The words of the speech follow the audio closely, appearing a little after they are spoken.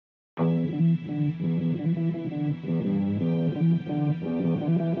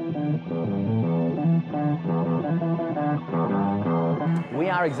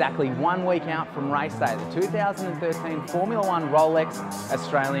are exactly 1 week out from race day, the 2013 Formula One Rolex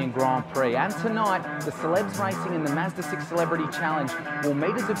Australian Grand Prix. And tonight, the celebs racing in the Mazda6 Celebrity Challenge will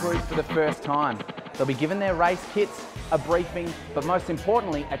meet as a group for the first time. They'll be given their race kits, a briefing, but most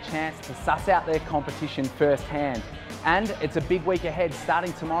importantly, a chance to suss out their competition firsthand. And it's a big week ahead,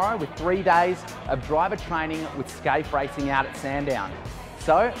 starting tomorrow with 3 days of driver training with Scaife racing out at Sandown.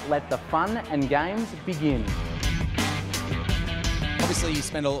 So let the fun and games begin. Obviously you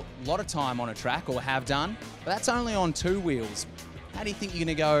spend a lot of time on a track, or have done, but that's only on 2 wheels. How do you think you're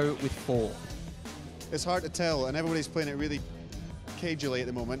going to go with 4? It's hard to tell, and everybody's playing it really cagily at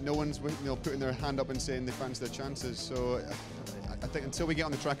the moment. No one's putting their hand up and saying they fancy their chances. So I think until we get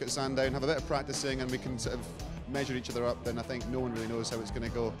on the track at Sandown, have a bit of practicing, and we can sort of measure each other up, then I think no one really knows how it's going to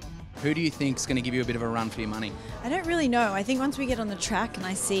go. Who do you think is going to give you a bit of a run for your money? I don't really know. I think once we get on the track and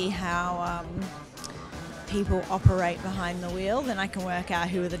I see how people operate behind the wheel, then I can work out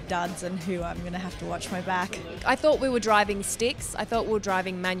who are the duds and who I'm going to have to watch my back. I thought we were driving sticks. I thought we were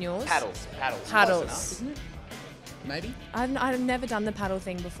driving manuals. Paddles. Maybe? I've never done the paddle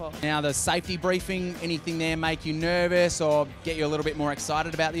thing before. Now the safety briefing, anything there make you nervous or get you a little bit more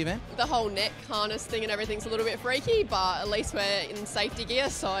excited about the event? The whole neck harness thing and everything's a little bit freaky, but at least we're in safety gear,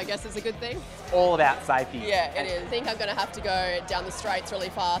 so I guess it's a good thing. All about safety. Yeah, it is. I think I'm going to have to go down the straights really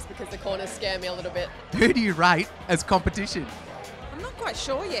fast because the corners scare me a little bit. Who do you rate as competition? I'm not quite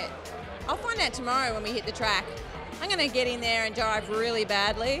sure yet. I'll find out tomorrow when we hit the track. I'm going to get in there and drive really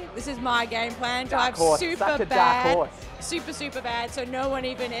badly. This is my game plan. Drive super bad. Super bad, so no one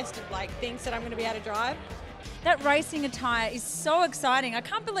even thinks that I'm going to be able to drive. That racing attire is so exciting. I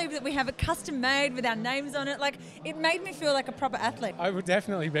can't believe that we have it custom made with our names on it. It made me feel like a proper athlete. I would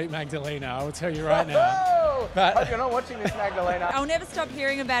definitely beat Magdalena, I will tell you right now. But hope you're not watching this, Magdalena. I'll never stop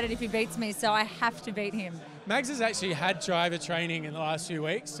hearing about it if he beats me, so I have to beat him. Mags has actually had driver training in the last few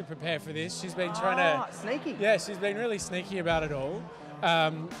weeks to prepare for this. She's been trying to... Sneaky. Yeah, she's been really sneaky about it all.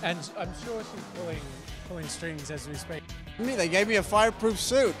 And I'm sure she's pulling strings as we speak. They gave me a fireproof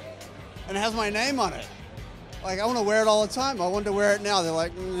suit, and it has my name on it. I want to wear it all the time. I want to wear it now. They're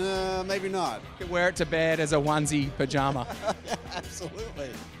like, maybe not. You could wear it to bed as a onesie pajama. Yeah, absolutely.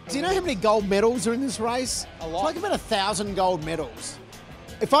 Do you know how many gold medals are in this race? A lot. It's like about 1,000 gold medals.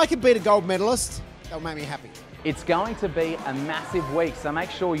 If I could beat a gold medalist, that would make me happy. It's going to be a massive week, so make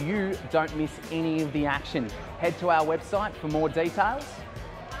sure you don't miss any of the action. Head to our website for more details.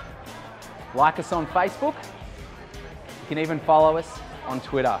 Like us on Facebook. You can even follow us on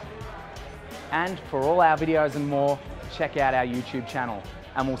Twitter. And for all our videos and more, check out our YouTube channel.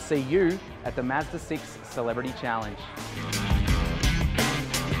 And we'll see you at the Mazda6 Celebrity Challenge.